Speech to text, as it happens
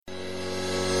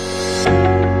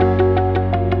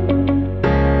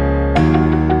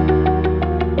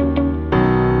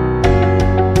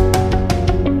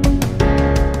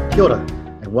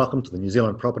welcome to the New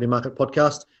Zealand Property Market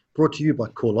Podcast, brought to you by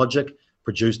CoreLogic,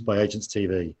 produced by Agents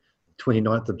TV,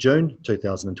 29th of June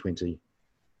 2020.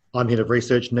 I'm Head of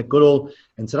Research Nick Goodall,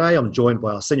 and today I'm joined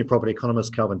by our Senior Property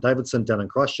Economist Calvin Davidson down in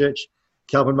Christchurch.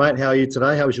 Calvin, mate, how are you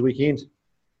today? How was your weekend?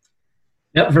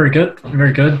 Yep, very good,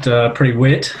 very good. Pretty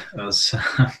wet. I was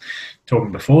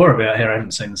talking before about how I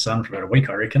haven't seen the sun for about a week,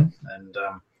 I reckon. And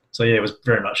so yeah, it was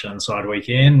very much an inside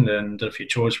weekend and did a few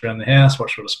chores around the house,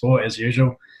 watched a bit of sport as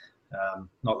usual.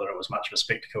 Not that it was much of a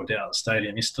spectacle down at the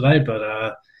stadium yesterday,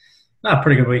 but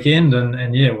pretty good weekend.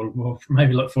 And yeah, we'll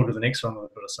maybe look forward to the next one with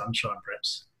a bit of sunshine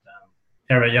perhaps.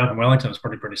 How about you up in Wellington? It's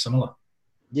probably pretty similar.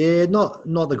 Yeah, not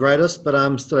the greatest,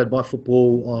 but still had my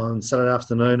football on Saturday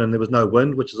afternoon, and there was no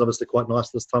wind, which is obviously quite nice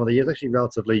this time of the year. It's actually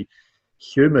relatively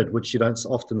humid, which you don't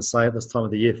often say at this time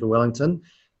of the year for Wellington.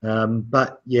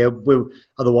 But yeah,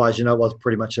 otherwise, it was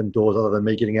pretty much indoors other than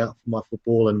me getting out for my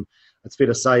football. And it's fair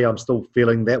to say I'm still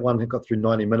feeling that one. I got through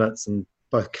 90 minutes and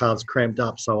both calves cramped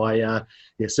up. So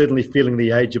certainly feeling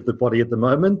the age of the body at the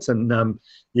moment. And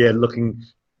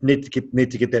need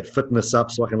to get that fitness up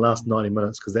so I can last 90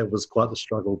 minutes because that was quite the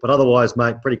struggle. But otherwise,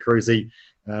 mate, pretty cruisy.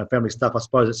 Family stuff. I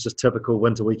suppose it's just typical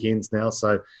winter weekends now.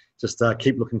 So just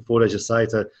keep looking forward, as you say,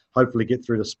 to hopefully get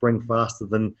through the spring faster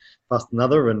than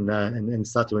other and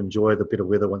start to enjoy the bit of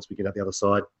weather once we get out the other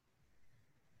side.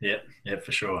 Yeah,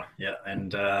 for sure. Yeah,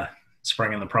 and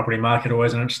spring in the property market,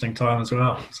 always an interesting time as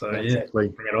well. So exactly.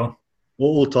 Yeah, bring it on.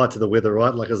 All tied to the weather,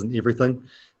 right? Like, isn't everything?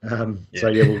 So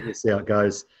yeah, we'll see how it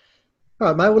goes. All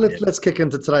right, mate. Well, let's kick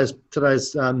into today's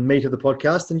meat of the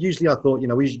podcast. And usually, I thought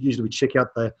we check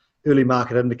out the early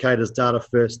market indicators data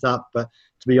first up, but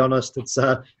to be honest, it's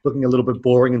looking a little bit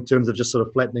boring in terms of just sort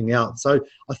of flattening out. So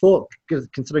I thought,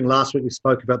 considering last week we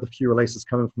spoke about the few releases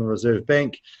coming from the Reserve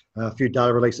Bank, a few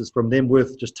data releases from them,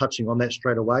 worth just touching on that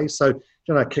straight away. So,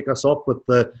 kick us off with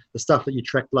the stuff that you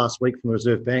tracked last week from the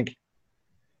Reserve Bank?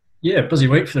 Yeah, busy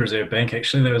week for the Reserve Bank.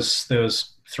 Actually, there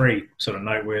was three sort of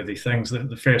noteworthy things.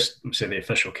 The first, obviously, the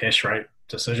official cash rate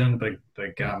decision,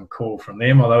 big call from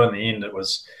them. Although in the end it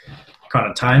was kind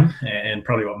of tame and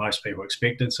probably what most people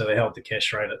expected. So they held the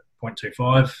cash rate at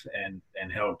 0.25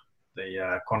 and held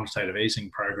the quantitative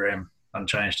easing program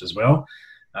unchanged as well.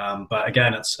 But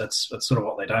again, it's sort of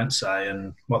what they don't say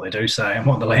and what they do say and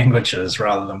what the language is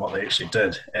rather than what they actually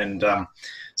did. And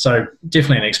so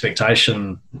definitely an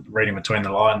expectation, reading between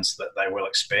the lines, that they will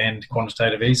expand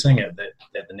quantitative easing at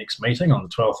the next meeting on the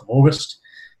 12th of August,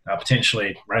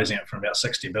 potentially raising it from about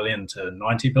 60 billion to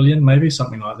 90 billion, maybe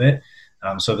something like that.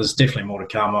 So there's definitely more to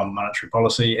come on monetary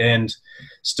policy, and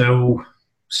still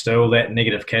that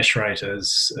negative cash rate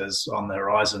is on the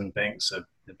horizon. Banks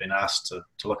have been asked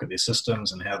to look at their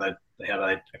systems and how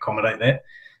they accommodate that.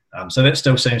 So that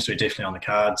still seems to be definitely on the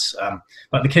cards.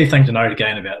 But the key thing to note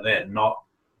again about that,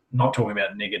 not talking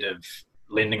about negative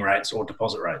lending rates or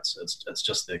deposit rates. It's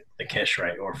just the cash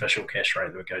rate or official cash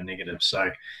rate that would go negative. So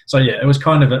yeah, it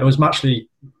was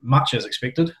much as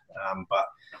expected. But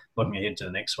looking ahead to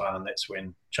the next one, and that's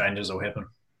when changes will happen.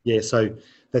 Yeah, so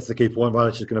that's the key point, right?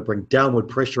 It's just going to bring downward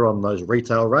pressure on those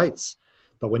retail rates,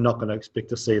 but we're not going to expect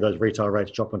to see those retail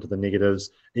rates drop into the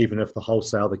negatives, even if the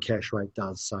wholesale, the cash rate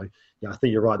does. So yeah, I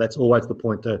think you're right. That's always the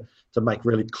point to make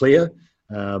really clear.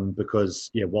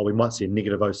 Because while we might see a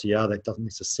negative OCR, that doesn't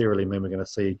necessarily mean we're going to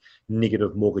see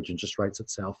negative mortgage interest rates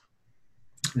itself.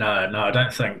 No, I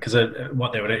don't think, because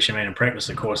what that would actually mean in practice,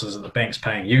 of course, is that the bank's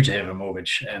paying you to have a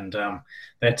mortgage, and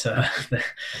that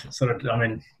sort of,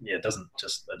 it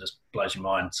just blows your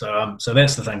mind. So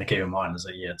that's the thing to keep in mind, is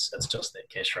that it's just that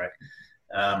cash rate.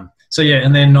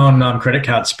 And then on credit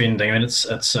card spending, it's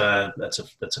a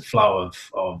flow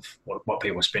of what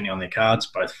people are spending on their cards,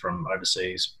 both from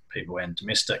overseas people and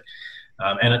domestic,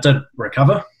 and it did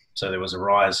recover. So there was a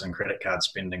rise in credit card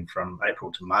spending from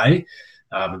April to May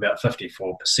of about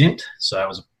 54%. So it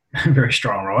was a very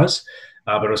strong rise,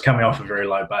 but it was coming off a very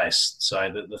low base.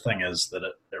 So the thing is that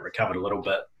it recovered a little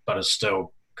bit, but is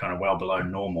still kind of well below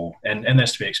normal, and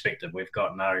that's to be expected. We've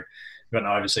got no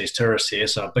overseas tourists here,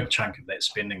 so a big chunk of that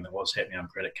spending that was happening on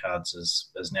credit cards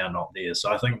is now not there.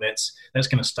 So I think that's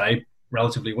going to stay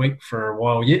relatively weak for a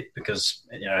while yet, because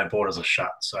our borders are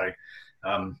shut. So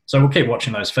we'll keep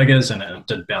watching those figures, and it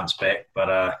did bounce back,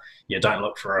 but don't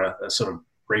look for a sort of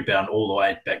rebound all the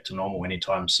way back to normal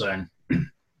anytime soon.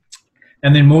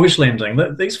 And then mortgage lending,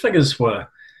 these figures I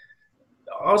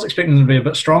was expecting them to be a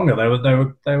bit stronger.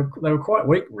 They were quite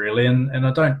weak, really, and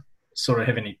I don't sort of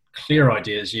have any clear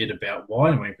ideas yet about why,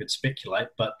 and we could speculate,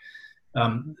 but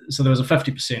so there was a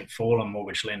 50% fall in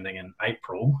mortgage lending in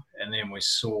April, and then we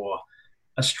saw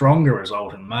a stronger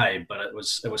result in May, but it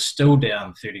was still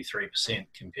down 33%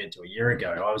 compared to a year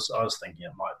ago. I was thinking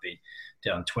it might be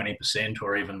down 20%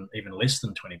 or even less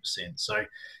than 20%. So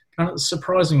kind of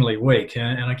surprisingly weak,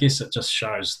 and I guess it just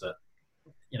shows that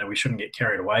we shouldn't get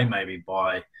carried away maybe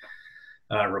by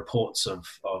reports of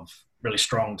really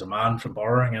strong demand for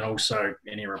borrowing, and also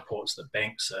any reports that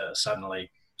banks are suddenly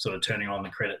sort of turning on the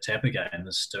credit tap again.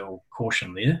 There's still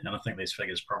caution there, and I think these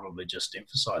figures probably just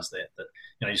emphasise that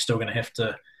you're still going to have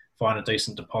to find a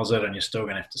decent deposit, and you're still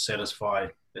going to have to satisfy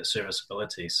that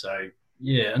serviceability. So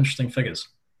yeah, interesting figures.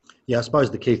 Yeah, I suppose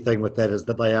the key thing with that is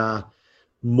that they are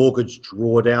mortgage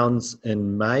drawdowns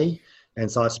in May. And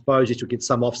so I suppose you should get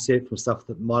some offset from stuff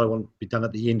that might want to be done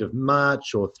at the end of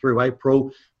March or through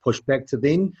April, pushed back to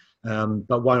then.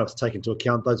 But why not take into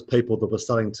account those people that were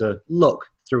starting to look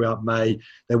throughout May?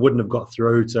 They wouldn't have got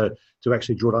through to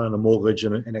actually draw down on a mortgage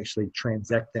and actually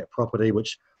transact that property,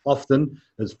 which often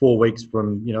is 4 weeks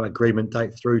from agreement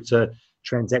date through to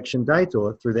transaction date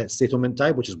or through that settlement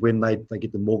date, which is when they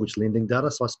get the mortgage lending data.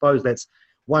 So I suppose that's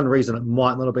one reason it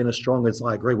might not have been as strong as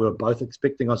I agree we were both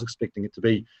expecting. I was expecting it to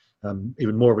be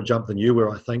even more of a jump than you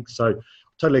were, I think. So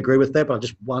totally agree with that, but I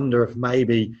just wonder if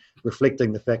maybe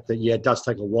reflecting the fact that, it does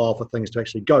take a while for things to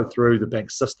actually go through the bank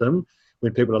system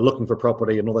when people are looking for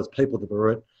property and all those people that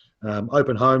are at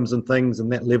open homes and things,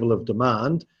 and that level of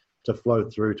demand to flow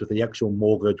through to the actual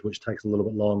mortgage, which takes a little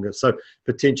bit longer. So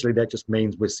potentially that just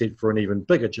means we're set for an even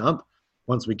bigger jump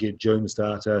once we get June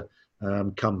start to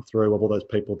come through of all those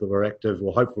people that were active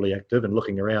or hopefully active and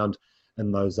looking around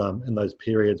in those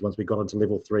periods once we got into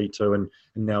level 3, 2, and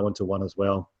now into 1 as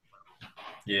well.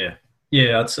 Yeah,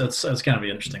 it's going to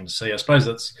be interesting to see. I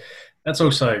suppose that's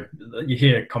also, you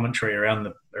hear commentary around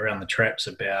the traps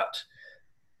about,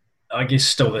 I guess,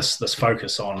 still this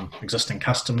focus on existing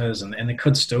customers, and there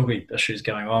could still be issues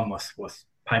going on with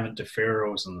payment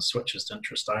deferrals and the switches to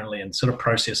interest only and sort of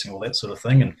processing all that sort of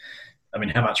thing. And I mean,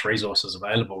 how much resources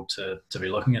available to be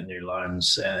looking at new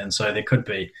loans, and so there could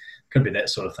be that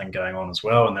sort of thing going on as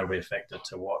well, and there'll be a factor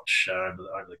to watch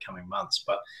over the coming months.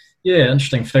 But yeah,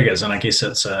 interesting figures, and I guess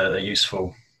it's a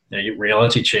useful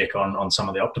reality check on some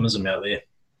of the optimism out there.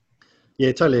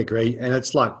 Yeah, totally agree. And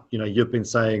it's like you've been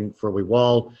saying for a wee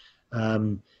while,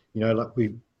 like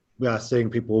we are seeing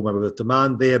people maybe with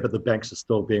demand there, but the banks are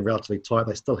still being relatively tight.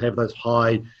 They still have those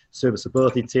high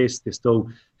serviceability tests. They're still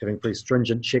having pretty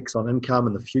stringent checks on income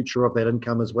and the future of that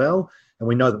income as well. And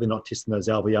we know that they're not testing those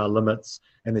LVR limits,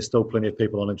 and there's still plenty of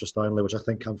people on interest only, which I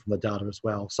think come from the data as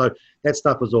well. So that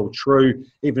stuff is all true.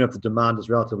 Even if the demand is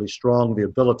relatively strong, the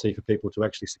ability for people to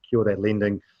actually secure that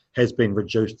lending has been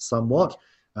reduced somewhat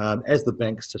as the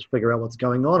banks just figure out what's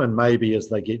going on, and maybe as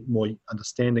they get more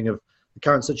understanding of the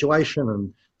current situation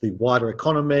and the wider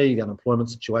economy, the unemployment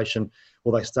situation,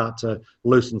 or they start to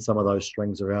loosen some of those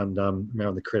strings around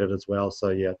the credit as well. So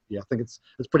yeah, I think it's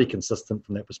pretty consistent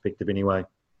from that perspective anyway.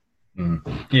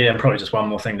 Yeah, and probably just one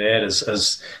more thing to add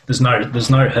is there's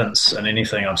no hints in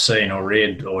anything I've seen or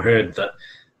read or heard that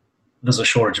there's a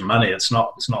shortage of money. It's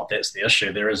not that's the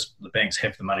issue. The banks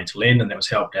have the money to lend, and that was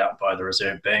helped out by the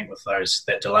Reserve Bank with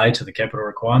that delay to the capital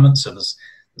requirements. So there's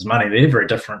money there, very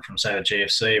different from, say, the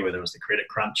GFC, where there was the credit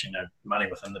crunch. Money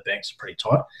within the banks are pretty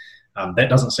tight. That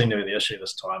doesn't seem to be the issue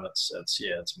this time.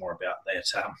 It's more about that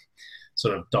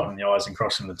sort of dotting the I's and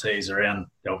crossing the T's around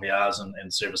LVRs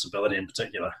and serviceability in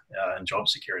particular, and job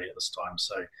security at this time.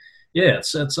 So yeah,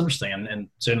 it's interesting, and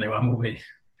certainly one we'll be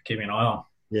keeping an eye on.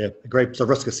 Yeah, great. So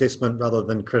risk assessment rather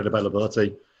than credit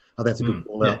availability. Oh, that's a good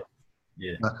call out.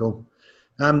 Yeah. Cool.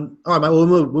 All right, mate,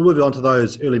 we'll move on to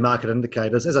those early market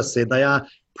indicators. As I said, they are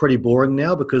pretty boring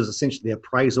now because essentially the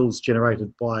appraisals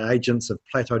generated by agents have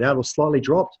plateaued out or slightly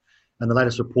dropped. And the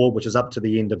latest report, which is up to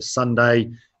the end of Sunday,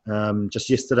 just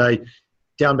yesterday,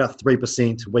 down about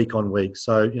 3% week on week.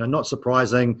 So, not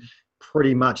surprising.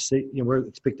 Pretty much, we're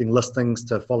expecting listings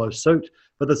to follow suit,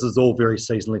 but this is all very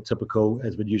seasonally typical,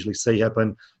 as we'd usually see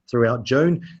happen throughout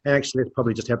June. And actually, it's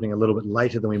probably just happening a little bit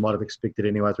later than we might have expected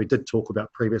anyway. As we did talk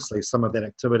about previously, some of that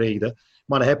activity that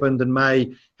might have happened in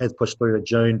May has pushed through to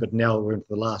June, but now we're into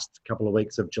the last couple of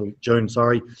weeks of June.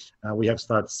 We have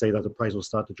started to see those appraisals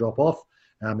start to drop off.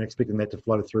 Expecting that to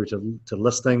flow through to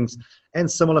listings, and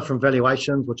similar from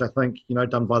valuations, which I think,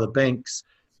 done by the banks,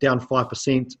 down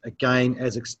 5% again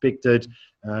as expected.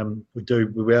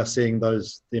 We are seeing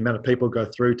the amount of people go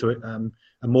through to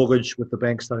a mortgage with the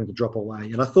bank starting to drop away.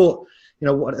 And I thought,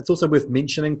 it's also worth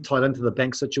mentioning, tied into the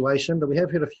bank situation, that we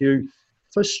have had a few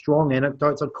so strong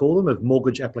anecdotes, I'd call them, of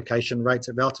mortgage application rates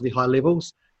at relatively high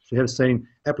levels. So we have seen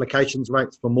applications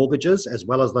rates for mortgages as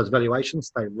well as those valuations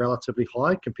stay relatively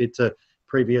high compared to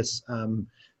previous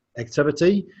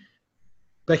activity.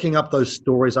 Backing up those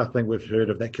stories, I think we've heard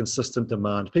of that consistent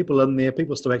demand. People in there,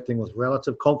 people still acting with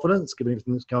relative confidence, given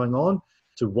everything that's going on,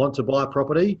 to want to buy a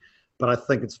property. But I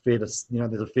think it's fair to, it's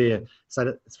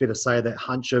fair to say that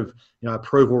hunch of,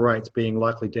 approval rates being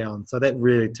likely down. So that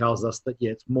really tells us that,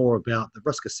 it's more about the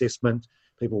risk assessment,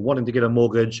 people wanting to get a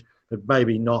mortgage, but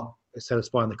maybe not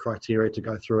satisfying the criteria to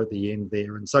go through at the end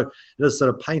there. And so it is sort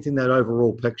of painting that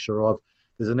overall picture of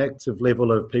there's an active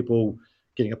level of people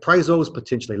getting appraisals,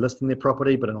 potentially listing their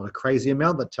property, but not a crazy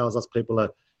amount. That tells us people are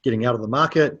getting out of the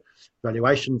market.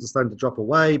 Valuations are starting to drop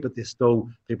away, but there's still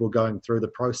people going through the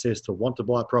process to want to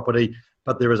buy a property.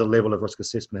 But there is a level of risk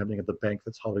assessment happening at the bank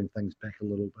that's holding things back a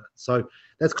little bit. So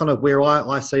that's kind of where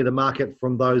I see the market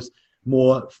from those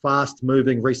more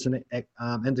fast-moving recent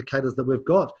indicators that we've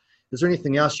got. Is there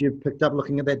anything else you've picked up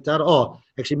looking at that data? Oh,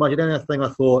 actually, Mike, the only other thing I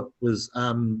thought was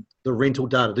the rental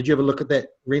data. Did you ever look at that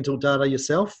rental data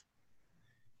yourself?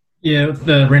 Yeah,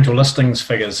 the rental listings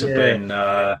figures have been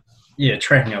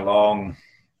tracking along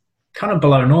kind of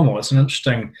below normal. It's an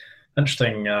interesting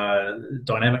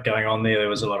dynamic going on there. There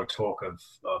was a lot of talk of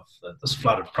this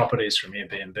flood of properties from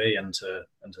Airbnb into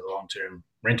the long-term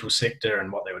rental sector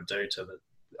and what they would do to the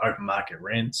open market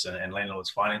rents and landlords'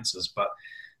 finances. But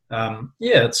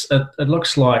it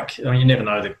looks like, you never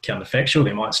know the counterfactual.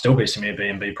 There might still be some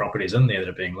Airbnb properties in there that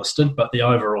are being listed, but the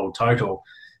overall total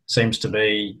seems to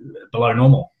be below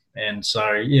normal. And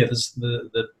so, there's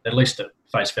at least at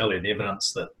face value, the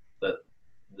evidence that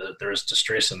there is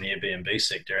distress in the Airbnb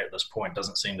sector at this point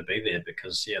doesn't seem to be there,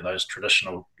 because those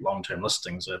traditional long-term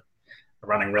listings are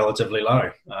running relatively low.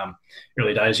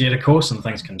 Early days yet, of course, and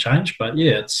things can change, but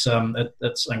it's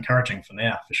encouraging for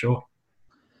now, for sure.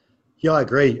 Yeah, I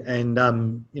agree. And,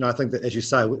 I think that, as you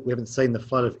say, we haven't seen the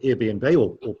flood of Airbnb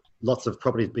or lots of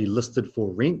properties be listed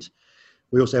for rent.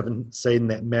 We also haven't seen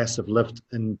that massive lift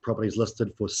in properties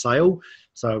listed for sale.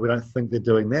 So we don't think they're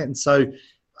doing that. And so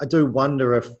I do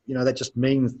wonder if, that just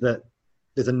means that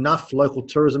there's enough local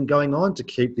tourism going on to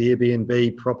keep the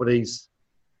Airbnb properties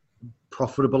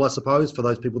profitable, I suppose, for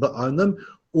those people that own them,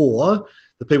 or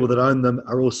the people that own them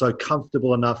are also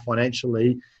comfortable enough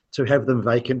financially to have them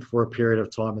vacant for a period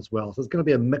of time as well. So it's going to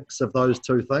be a mix of those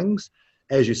two things.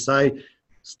 As you say,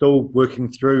 still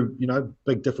working through,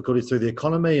 big difficulties through the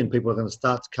economy, and people are going to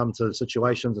start to come to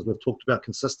situations, as we've talked about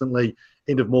consistently,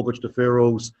 end of mortgage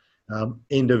deferrals,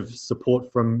 end of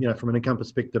support from an income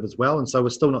perspective as well. And so we're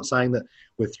still not saying that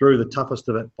we're through the toughest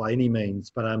of it by any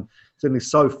means, but certainly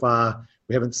so far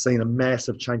we haven't seen a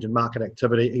massive change in market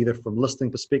activity, either from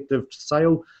listing perspective to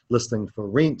sale, listing for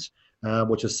rent,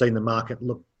 which has seen the market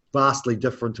look vastly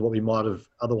different to what we might have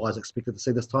otherwise expected to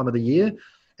see this time of the year.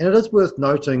 And it is worth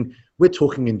noting, we're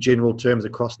talking in general terms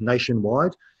across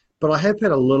nationwide, but I have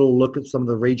had a little look at some of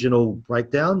the regional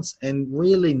breakdowns, and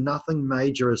really nothing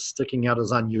major is sticking out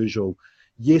as unusual.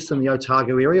 Yes, in the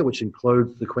Otago area, which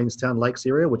includes the Queenstown Lakes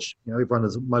area, which everyone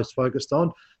is most focused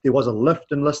on, there was a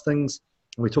lift in listings.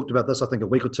 And we talked about this, I think, a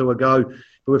week or two ago,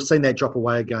 but we've seen that drop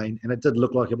away again. And it did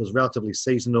look like it was relatively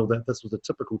seasonal, that this was a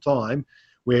typical time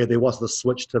where there was the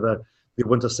switch to the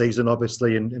winter season,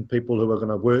 obviously, and people who are going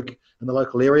to work in the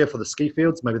local area for the ski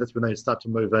fields, maybe that's when they start to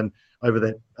move in over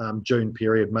that May-June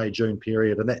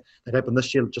period. And that happened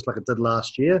this year, just like it did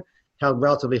last year. Held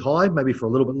relatively high, maybe for a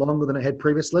little bit longer than it had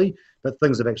previously, but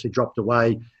things have actually dropped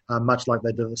away, much like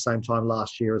they did at the same time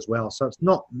last year as well. So it's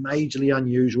not majorly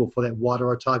unusual for that wider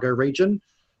Otago region,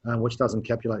 which does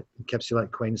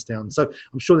encapsulate Queenstown. So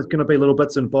I'm sure there's going to be little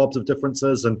bits and bobs of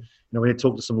differences, and we need to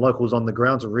talk to some locals on the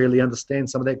ground to really understand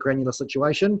some of that granular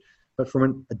situation. But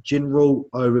from a general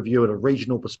overview at a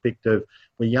regional perspective,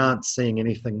 we aren't seeing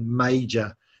anything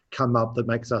major come up that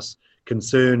makes us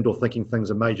concerned or thinking things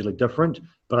are majorly different.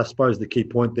 But I suppose the key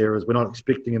point there is we're not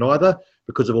expecting it either,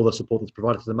 because of all the support that's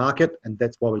provided to the market, and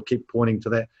that's why we keep pointing to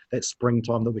that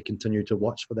springtime that we continue to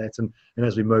watch for that, and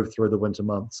as we move through the winter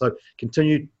months. So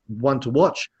continue one to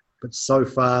watch, but so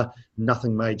far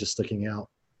nothing major sticking out.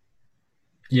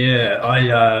 Yeah,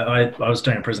 I was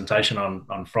doing a presentation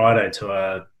on Friday to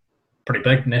a pretty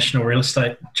big national real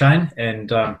estate chain, and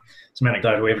some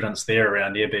anecdotal evidence there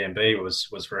around Airbnb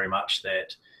was very much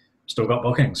that still got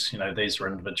bookings. These were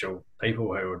individual people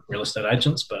who were real estate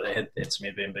agents, but they had some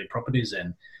Airbnb properties,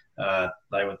 and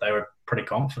they were pretty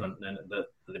confident that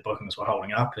the bookings were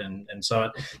holding up. And so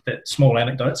that small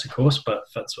anecdotes, of course, but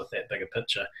fits with that bigger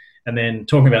picture. And then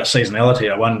talking about seasonality,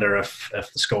 I wonder if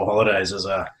the school holidays is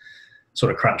a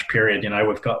sort of crunch period.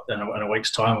 We've got in a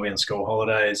week's time we're in school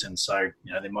holidays, and so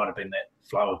there might have been that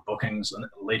flow of bookings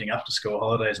leading up to school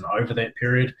holidays and over that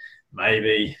period.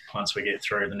 Maybe once we get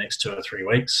through the next 2 or 3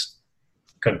 weeks,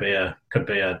 could be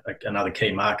another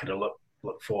key market to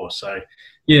look for. So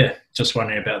yeah, just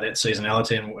wondering about that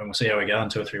seasonality, and we'll see how we go in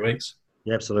 2 or 3 weeks.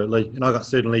 Yeah, absolutely. And I got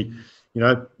certainly,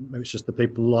 maybe it's just the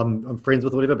people I'm friends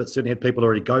with or whatever, but certainly had people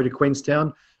already go to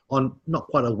Queenstown on not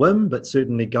quite a whim, but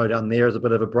certainly go down there as a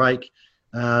bit of a break.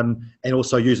 And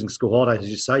also using school holidays, as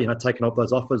you say, taking up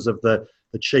those offers of the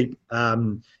cheap,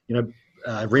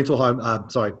 rental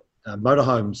home,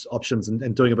 motorhomes options,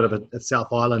 and doing a bit of a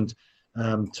South Island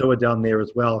tour down there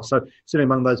as well. So certainly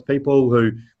among those people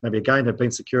who maybe again have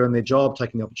been secure in their job,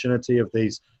 taking the opportunity of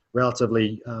these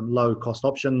relatively low cost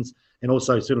options, and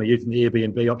also certainly using the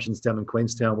Airbnb options down in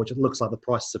Queenstown, which it looks like the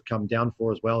prices have come down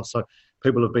for as well. So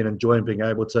people have been enjoying being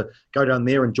able to go down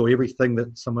there, enjoy everything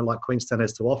that somewhere like Queenstown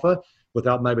has to offer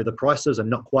without maybe the prices, and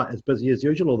not quite as busy as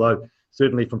usual, although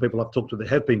certainly from people I've talked to that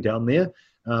have been down there,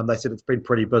 they said it's been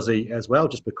pretty busy as well,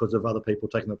 just because of other people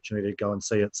taking the opportunity to go and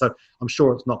see it. So I'm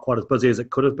sure it's not quite as busy as it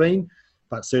could have been,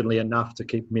 but certainly enough to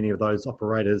keep many of those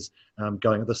operators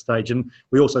going at this stage. And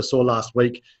we also saw last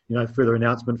week, further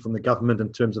announcement from the government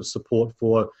in terms of support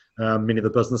for many of the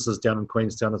businesses down in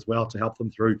Queenstown as well, to help them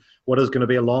through what is going to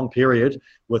be a long period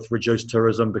with reduced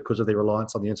tourism because of their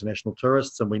reliance on the international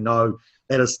tourists. And we know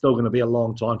that is still going to be a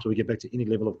long time till we get back to any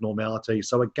level of normality.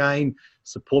 So again,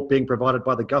 support being provided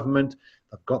by the government.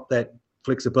 They've got that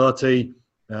flexibility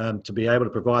to be able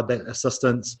to provide that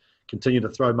assistance, continue to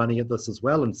throw money at this as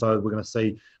well. And so we're going to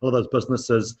see a lot of those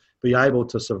businesses be able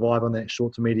to survive on that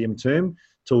short to medium term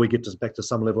till we get back to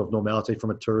some level of normality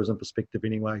from a tourism perspective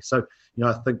anyway. So,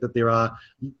 I think that there are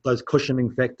those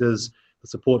cushioning factors, the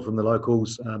support from the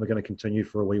locals are going to continue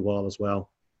for a wee while as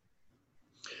well.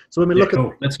 So when we look at...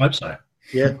 Let's hope so.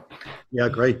 Yeah, I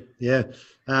agree. Yeah.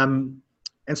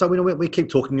 And so we keep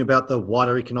talking about the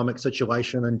wider economic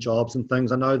situation and jobs and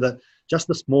things. I know that just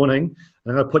this morning, and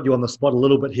I'm going to put you on the spot a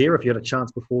little bit here if you had a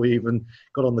chance before we even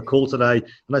got on the call today. I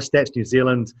know Stats New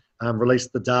Zealand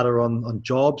released the data on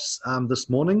jobs this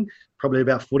morning, probably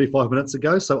about 45 minutes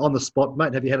ago. So on the spot,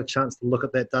 mate, have you had a chance to look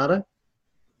at that data?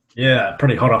 Yeah,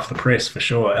 pretty hot off the press for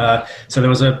sure. So there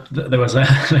was a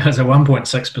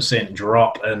 1.6%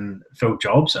 drop in filled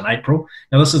jobs in April.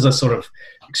 Now this is a sort of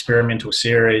experimental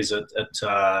series.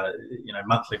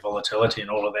 Monthly volatility and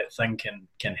all of that thing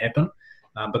can happen.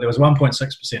 But there was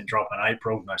 1.6% drop in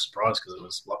April. No surprise because it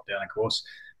was lockdown, of course.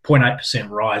 0.8%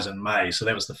 rise in May. So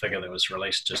that was the figure that was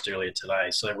released just earlier today.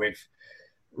 So we've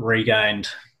regained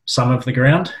some of the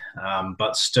ground,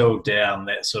 but still down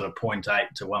that sort of 0.8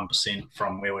 to 1%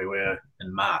 from where we were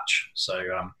in March. So,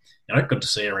 good to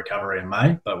see a recovery in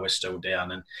May, but we're still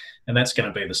down. And that's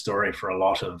going to be the story for a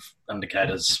lot of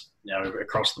indicators,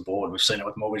 across the board. We've seen it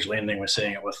with mortgage lending. We're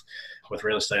seeing it with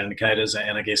real estate indicators,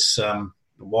 and I guess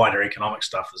wider economic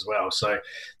stuff as well. So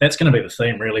that's going to be the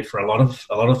theme really for a lot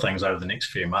of things over the next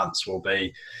few months. Will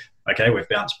be, okay, we've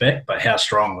bounced back, but how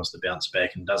strong was the bounce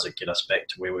back, and does it get us back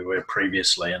to where we were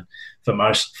previously? And for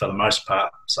the most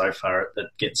part so far, it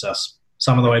gets us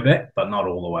some of the way back, but not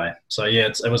all the way. So yeah,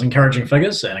 it was encouraging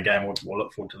figures, and again, we'll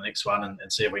look forward to the next one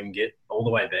and see if we can get all the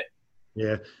way back.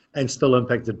 Yeah, and still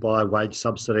impacted by wage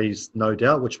subsidies, no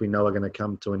doubt, which we know are going to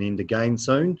come to an end again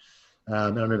soon. I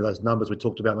remember those numbers we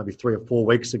talked about maybe 3 or 4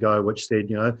 weeks ago, which said,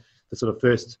 the sort of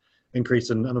first increase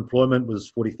in unemployment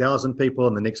was 40,000 people,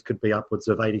 and the next could be upwards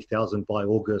of 80,000 by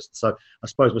August. So I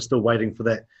suppose we're still waiting for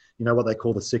that, what they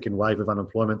call the second wave of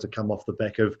unemployment to come off the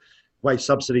back of wage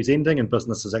subsidies ending and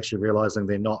businesses actually realising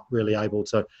they're not really able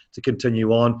to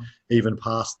continue on even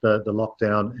past the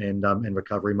lockdown and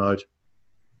recovery mode.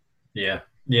 Yeah,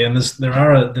 and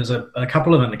there's a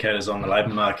couple of indicators on the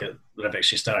labour market that have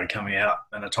actually started coming out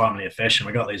in a timelier fashion.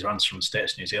 We got these ones from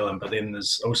Stats New Zealand, but then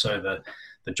there's also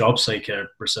the job seeker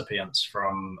recipients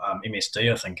from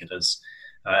MSD, I think it is,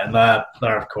 and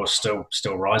they're of course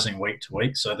still rising week to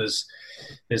week. So there's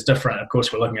different. Of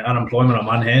course, we're looking at unemployment on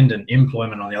one hand and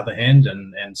employment on the other hand,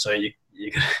 and so you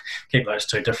keep those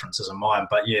two differences in mind.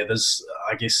 But yeah, there's,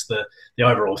 I guess, the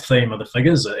overall theme of the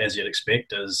figures, as you'd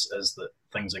expect, is that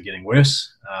things are getting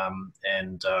worse,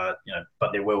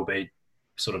 but there will be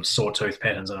sort of sawtooth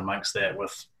patterns in amongst that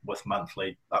with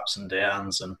monthly ups and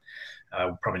downs, and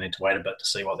we'll probably need to wait a bit to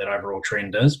see what that overall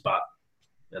trend is, but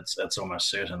it's almost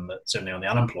certain that certainly on the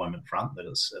unemployment front that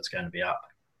it's going to be up.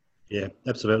 Yeah,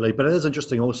 absolutely. But it is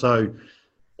interesting also,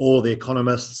 all the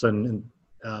economists and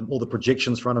all the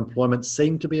projections for unemployment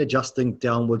seem to be adjusting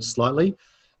downwards slightly.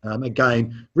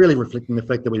 Again, really reflecting the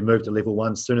fact that we moved to level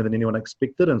 1 sooner than anyone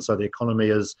expected, and so the economy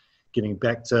is getting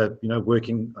back to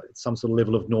working at some sort of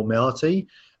level of normality.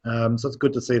 So it's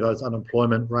good to see those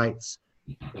unemployment rates,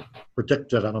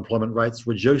 predicted unemployment rates,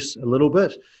 reduce a little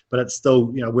bit, but it's still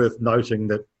worth noting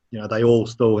that they all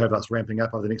still have us ramping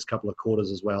up over the next couple of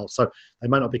quarters as well. So they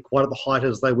might not be quite at the height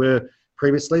as they were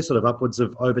previously, sort of upwards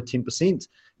of over 10%,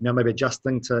 maybe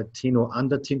adjusting to 10 or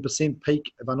under 10%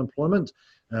 peak of unemployment.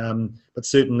 But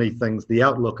certainly the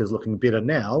outlook is looking better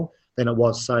now than it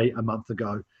was, say, a month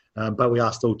ago. but we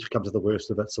are still to come to the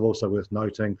worst of it. So also worth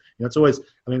noting, it's always,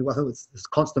 I think it's this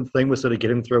constant thing we're sort of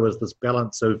getting through is this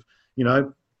balance of,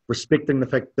 respecting the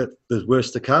fact that there's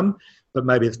worse to come, but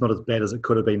maybe it's not as bad as it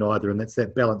could have been either. And that's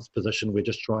that balanced position. We're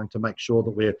just trying to make sure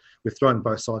that we're throwing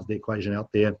both sides of the equation out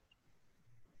there.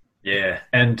 Yeah,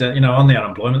 and on the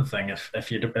unemployment thing,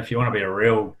 if you want to be a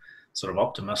real sort of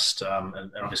optimist,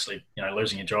 and obviously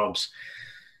losing your jobs,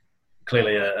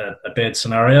 clearly a bad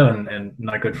scenario and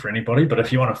no good for anybody. But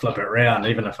if you want to flip it around,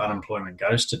 even if unemployment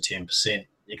goes to 10%,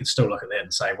 you can still look at that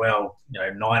and say, well,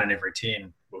 9 in every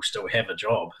 10 will still have a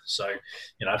job. So,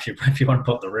 if you want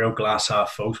to put the real glass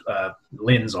half full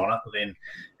lens on it, then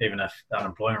even if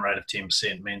unemployment rate of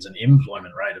 10% means an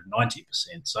employment rate of 90%.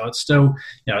 So it's still,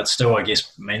 I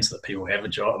guess, means that people have a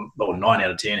job, or 9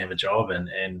 out of 10 have a job and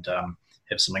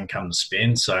have some income to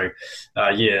spend. So,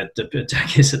 I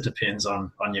guess it depends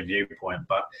on your viewpoint.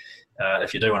 But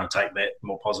if you do want to take that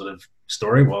more positive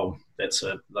story, well, that's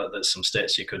some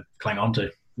stats you could cling on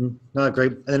to. No, I agree.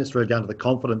 And then it's really down to the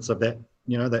confidence of that,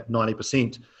 that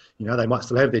 90%. They might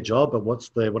still have their job, but what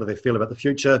do they feel about the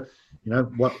future?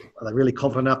 What are they really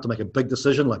confident enough to make a big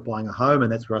decision like buying a home?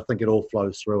 And that's where I think it all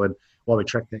flows through, and why we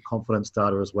track that confidence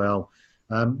data as well,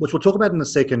 which we'll talk about in a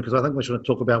second, because I think we should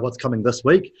talk about what's coming this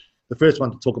week. The first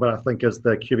one to talk about, I think, is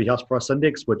the QV House Price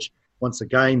Index, which, once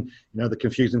again, the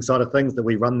confusing side of things, that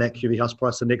we run that QV House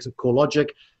Price Index at CoreLogic,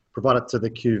 provide it to the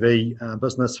QV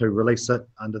business who release it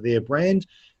under their brand.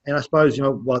 And I suppose,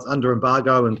 while it's under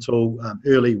embargo until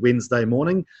early Wednesday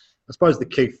morning, I suppose the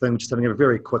key thing, just having a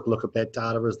very quick look at that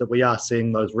data, is that we are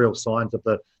seeing those real signs of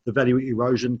the value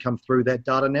erosion come through that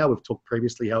data now. We've talked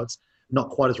previously how it's not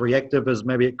quite as reactive as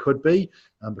maybe it could be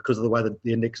because of the way that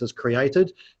the index is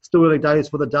created. Still early days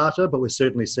for the data, but we're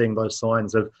certainly seeing those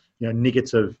signs of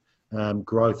negative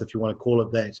growth, if you want to call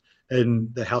it that, in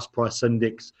the house price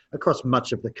index across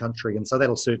much of the country. And so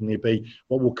that'll certainly be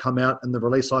what will come out in the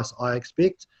release, I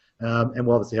expect. And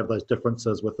we'll obviously have those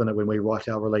differences within it when we write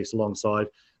our release alongside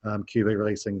QV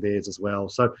releasing theirs as well.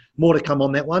 So more to come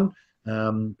on that one,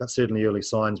 but certainly early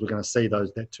signs. We're going to see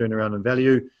that turnaround in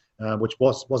value, which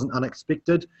wasn't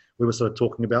unexpected. We were sort of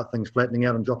talking about things flattening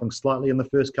out and dropping slightly in the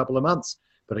first couple of months,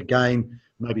 but again,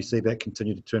 maybe see that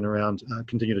continue to turn around,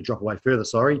 continue to drop away further,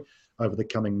 over the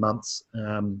coming months,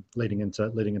 leading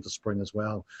into spring as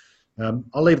well.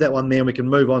 I'll leave that one there, and we can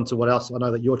move on to what else I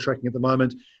know that you're tracking at the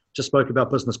moment. Just spoke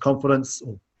about business confidence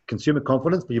or consumer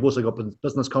confidence, but you've also got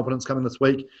business confidence coming this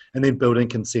week, and then building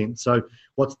consent. So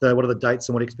what are the dates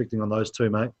and what are you expecting on those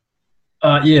two, mate?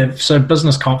 So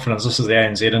business confidence, this is the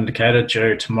ANZ indicator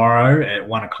due tomorrow at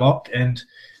 1:00. And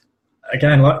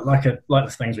again, like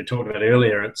the things we talked about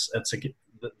earlier,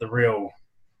 the real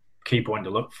key point to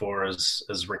look for is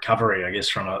recovery, I guess,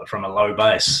 from a low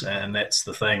base. And that's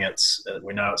the thing.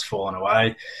 We know it's fallen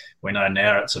away. We know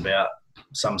now it's about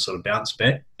some sort of bounce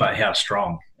back, but how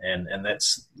strong? And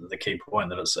that's the key point,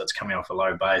 that it's coming off a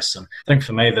low base. And I think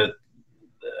for me, that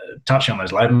touching on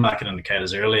those labour market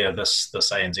indicators earlier, this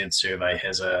ANZ survey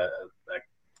has a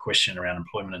question around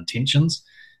employment intentions.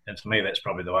 And for me, that's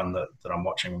probably the one that I'm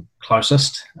watching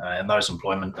closest. And those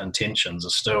employment intentions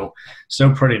are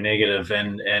still pretty negative,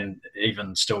 and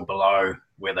even still below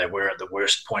where they were at the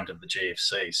worst point of the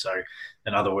GFC. So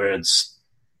in other words,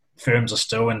 firms are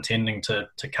still intending to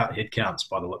cut headcounts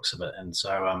by the looks of it. And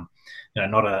so,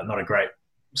 not a great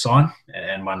sign,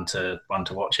 and one to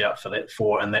watch out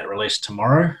for in that release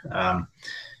tomorrow,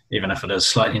 even if it is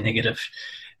slightly negative.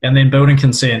 And then building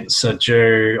consents are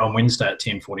due on Wednesday at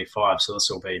 10:45. So this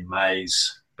will be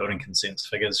May's building consents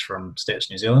figures from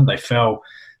Stats New Zealand. They fell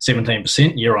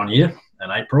 17% year on year in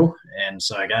April. And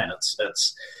so again,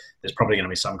 there's probably going to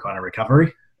be some kind of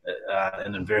recovery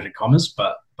in inverted commas,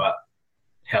 but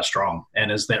how strong?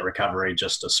 And is that recovery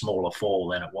just a smaller fall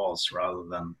than it was rather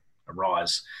than a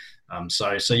rise?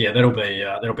 So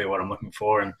that'll be what I'm looking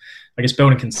for. And I guess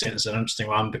building consent is an interesting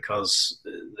one because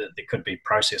there could be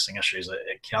processing issues at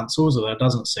councils, although it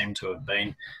doesn't seem to have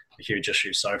been a huge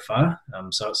issue so far.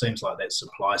 So it seems like that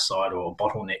supply side or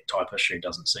bottleneck type issue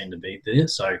doesn't seem to be there.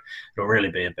 So it'll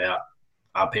really be about,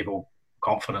 are people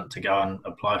confident to go and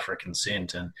apply for a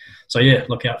consent? And so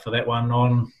look out for that one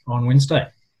on Wednesday.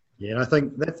 Yeah, and I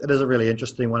think it is a really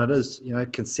interesting one. It is,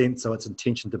 consent, so it's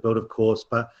intention to build, of course,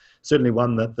 but certainly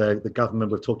one that the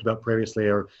government we've talked about previously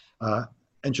are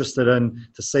interested in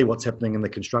to see what's happening in the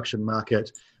construction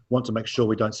market, want to make sure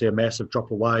we don't see a massive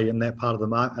drop away in that part of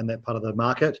the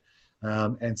market.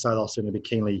 And so they'll certainly be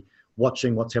keenly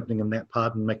watching what's happening in that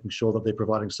part and making sure that they're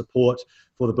providing support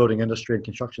for the building industry and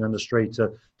construction industry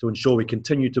to ensure we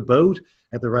continue to build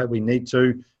at the rate we need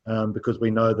to, because we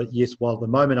know that, yes, while at the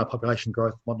moment our population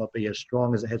growth might not be as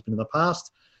strong as it has been in the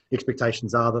past,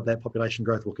 expectations are that that population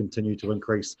growth will continue to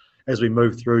increase as we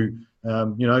move through,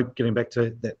 getting back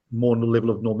to that more level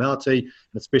of normality, and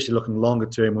especially looking longer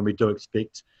term when we do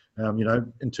expect,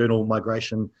 internal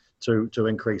migration to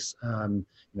increase.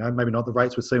 Maybe not the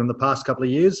rates we've seen in the past couple of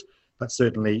years, but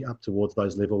certainly up towards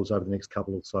those levels over the next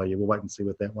couple or so. Yeah, we'll wait and see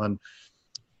with that one.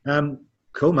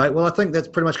 Cool, mate. Well, I think that's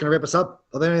pretty much going to wrap us up.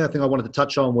 The only other thing I wanted to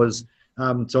touch on was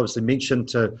to obviously mention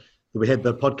that we had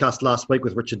the podcast last week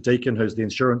with Richard Deacon, who's the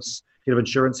head of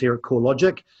insurance here at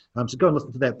CoreLogic. So go and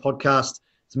listen to that podcast.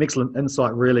 Some excellent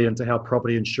insight really into how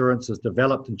property insurance has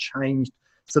developed and changed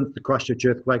since the Christchurch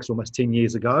earthquakes almost 10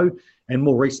 years ago. And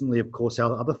more recently, of course,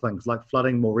 how other things like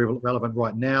flooding, more relevant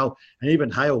right now, and even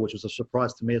hail, which was a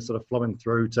surprise to me, is sort of flowing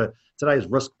through to today's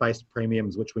risk-based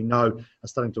premiums, which we know are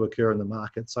starting to occur in the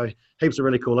market. So heaps of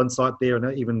really cool insight there,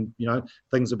 and even,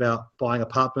 things about buying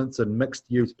apartments and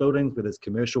mixed-use buildings where there's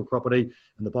commercial property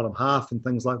in the bottom half and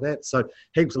things like that. So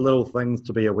heaps of little things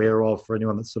to be aware of for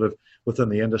anyone that's sort of within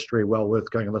the industry. Well worth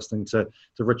going and listening to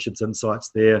Richard's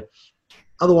insights there.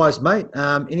 Otherwise, mate,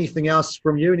 anything else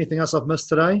from you? Anything else I've missed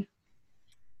today?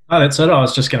 No, that's it. I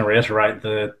was just going to reiterate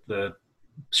the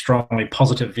strongly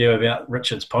positive view about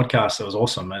Richard's podcast. It was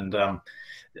awesome. And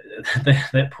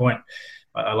that point,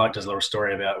 I liked his little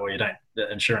story about,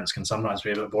 the insurance can sometimes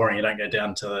be a bit boring. You don't go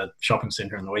down to the shopping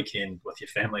centre on the weekend with your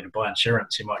family to buy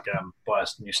insurance. You might go and buy a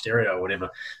new stereo or whatever.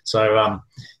 So,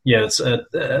 it's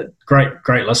a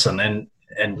great listen.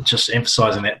 And just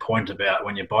emphasising that point about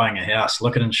when you're buying a house,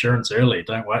 look at insurance early.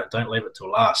 Don't leave it till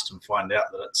last and find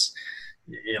out that it's,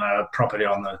 a property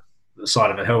on the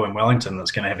side of a hill in Wellington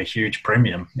that's going to have a huge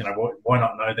premium. Why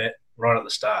not know that right at the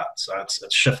start? So it's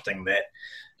shifting that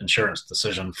insurance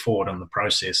decision forward in the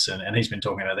process. And he's been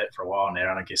talking about that for a while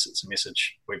now, and I guess it's a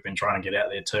message we've been trying to get out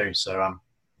there too. So,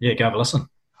 go have a listen.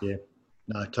 Yeah,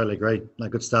 no, totally agree. No,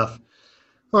 good stuff.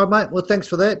 All right, mate. Well, thanks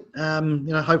for that.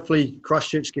 Hopefully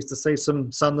Christchurch gets to see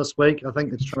some sun this week. I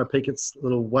think it's trying to peak its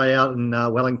little way out in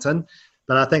Wellington.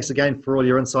 But thanks again for all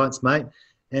your insights, mate.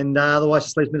 And otherwise,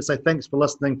 just leaves me to say thanks for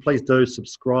listening. Please do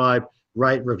subscribe,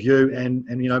 rate, review, and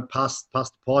pass the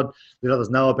pod. Let others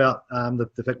know about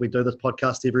the fact we do this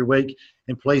podcast every week.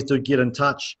 And please do get in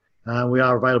touch. We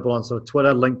are available on sort of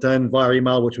Twitter, LinkedIn, via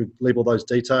email, which we leave all those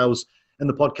details in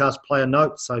the podcast player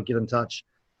notes. So get in touch.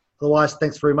 Otherwise,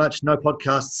 thanks very much. No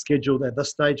podcasts scheduled at this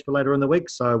stage for later in the week,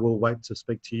 so we'll wait to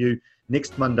speak to you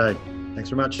next Monday. Thanks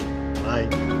very much.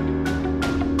 Bye.